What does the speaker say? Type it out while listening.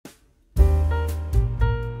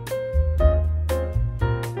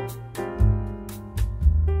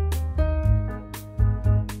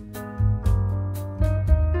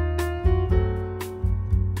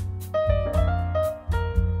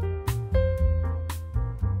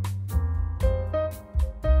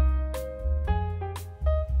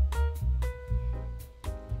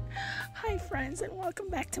friends, and welcome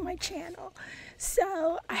back to my channel.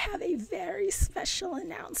 So I have a very special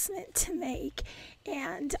announcement to make,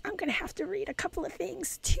 and I'm gonna have to read a couple of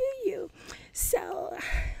things to you. So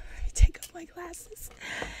let me take off my glasses.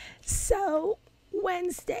 So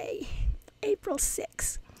Wednesday, April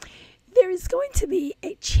 6th, there is going to be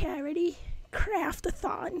a Charity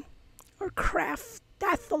Craft-a-thon or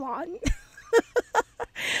Craft-a-lon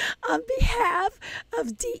on behalf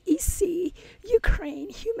of DEC Ukraine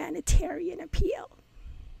Humanitarian Appeal.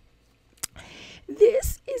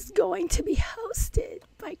 This is going to be hosted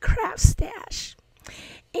by Craftstash,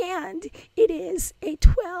 and it is a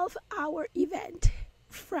 12-hour event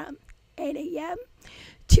from 8 a.m.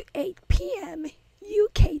 to 8 p.m.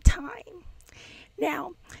 UK time.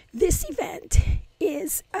 Now, this event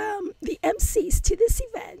is, the MCs to this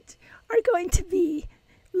event are going to be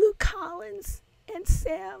Collins and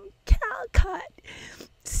Sam Calcott.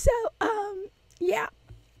 So, yeah.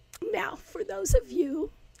 Now, for those of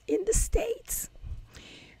you in the States,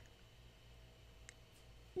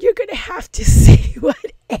 you're going to have to see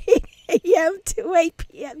what 8 a.m. to 8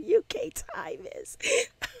 p.m. UK time is.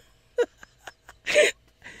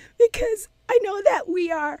 Because I know that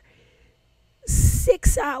we are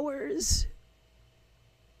 6 hours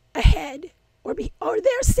ahead, or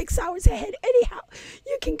they're 6 hours ahead. Anyhow,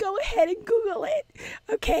 you can go ahead and Google it.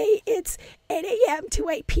 Okay, it's 8 a.m. to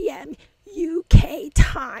 8 p.m. UK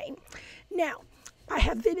time. Now, I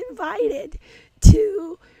have been invited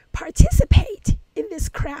to participate in this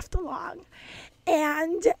craft-a-lon,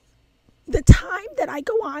 and the time that I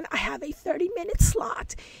go on, I have a 30-minute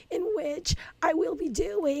slot in which I will be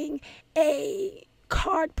doing a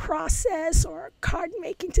card process or card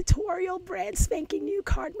making tutorial, brand spanking new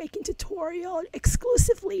card making tutorial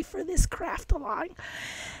exclusively for this craft-a-lon.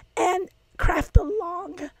 And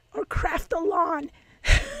craft-a-lon or craft-a-lon.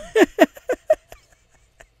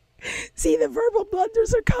 See, the verbal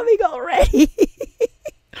blunders are coming already.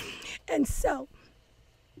 And so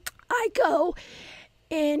I go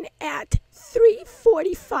in at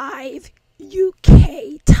 3:45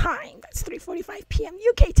 UK time. That's 3:45 p.m.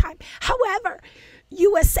 UK time. However,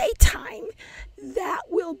 USA time, that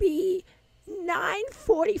will be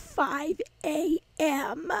 9:45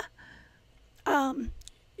 a.m.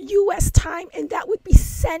 US time, and that would be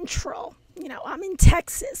Central. You know, I'm in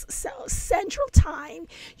Texas, so Central time,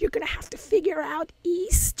 you're going to have to figure out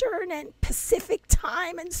Eastern and Pacific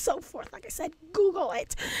time and so forth. Like I said, Google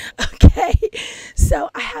it. Okay, so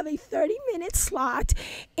I have a 30-minute slot,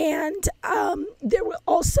 and there will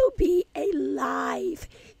also be a live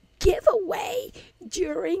giveaway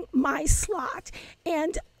during my slot,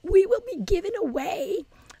 and we will be giving away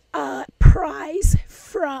a prize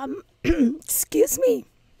from, excuse me,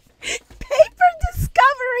 Paper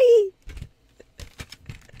Discovery.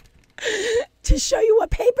 To show you what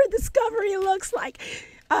Paper Discovery looks like.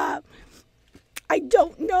 I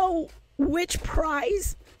don't know which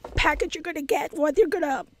prize package you're going to get, what they're going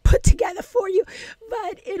to put together for you,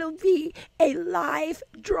 but it'll be a live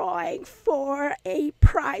drawing for a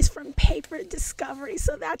prize from Paper Discovery,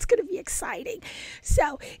 so that's going to be exciting.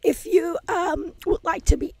 So if you would like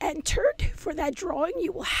to be entered for that drawing,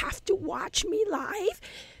 you will have to watch me live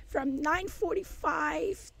from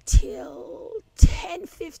 9:45 till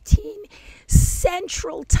 10:15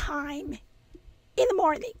 Central Time in the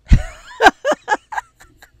morning.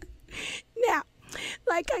 Now,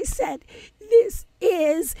 like I said, this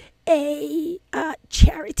is a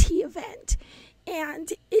charity event,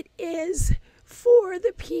 and it is for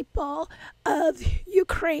the people of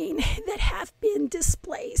Ukraine that have been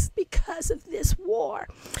displaced because of this war.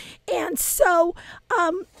 And so,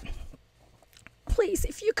 please,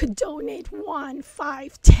 if you could donate $1,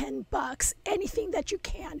 $5, $10, anything that you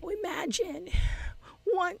can. Imagine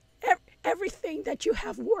everything that you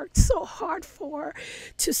have worked so hard for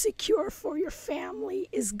to secure for your family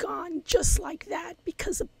is gone just like that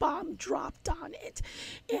because a bomb dropped on it,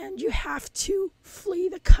 and you have to flee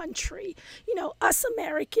the country. You know, us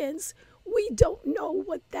Americans, we don't know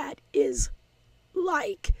what that is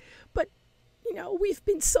like, but you know, we've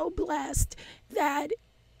been so blessed that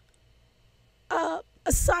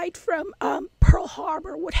aside from Pearl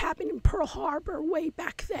Harbor, what happened in Pearl Harbor way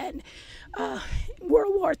back then,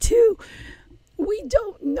 World War II, we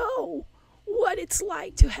don't know what it's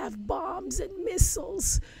like to have bombs and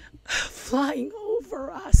missiles flying over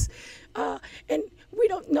us. And we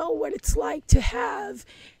don't know what it's like to have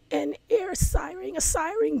an air siren, a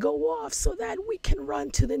siren go off so that we can run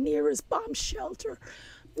to the nearest bomb shelter.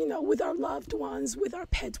 You know, with our loved ones, with our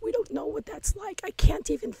pets. We don't know what that's like. I can't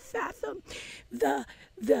even fathom the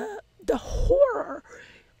horror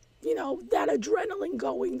you know, that adrenaline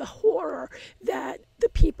going, the horror that the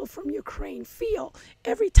people from Ukraine feel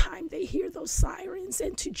every time they hear those sirens,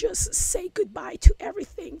 and to just say goodbye to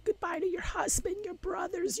everything. Goodbye to your husband, your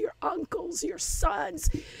brothers, your uncles, your sons,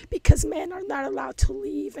 because men are not allowed to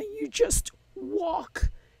leave, and you just walk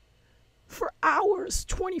for hours,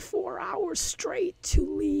 24 hours straight, to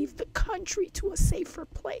leave the country to a safer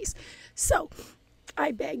place. So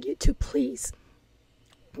I beg you to please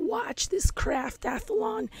watch this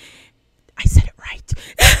Craft-a-lon. I said it right.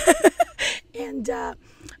 And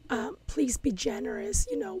please be generous.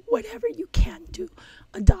 You know, whatever you can do.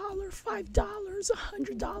 $1, $5,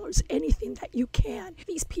 $100, anything that you can.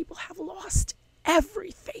 These people have lost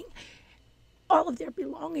everything. All of their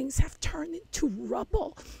belongings have turned into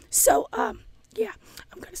rubble. So, yeah,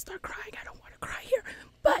 I'm going to start crying. I don't want to cry here.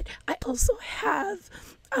 But I also have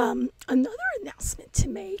another announcement to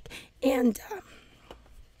make. And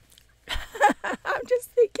I'm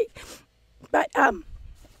just thinking. But,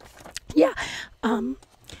 yeah,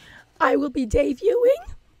 I will be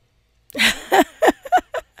debuting.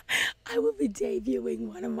 I will be debuting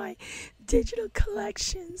one of my digital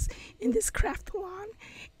collections in this Craft-a-lon.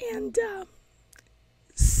 And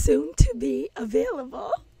soon to be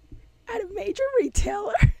available at a major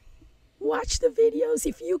retailer. Watch the videos.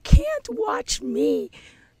 If you can't watch me,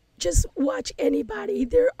 just watch anybody.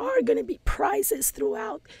 There are going to be prizes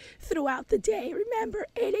throughout the day. Remember,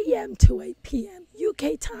 8 a.m. to 8 p.m.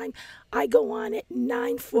 UK time. I go on at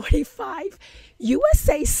 9:45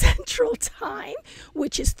 USA Central Time,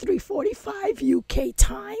 which is 3:45 UK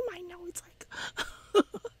time. I know it's like...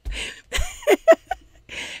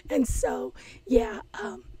 And so, yeah,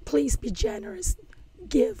 please be generous.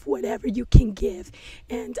 Give whatever you can give.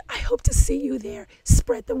 And I hope to see you there.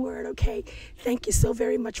 Spread the word, okay? Thank you so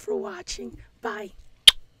very much for watching. Bye.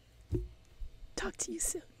 Talk to you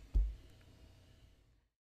soon.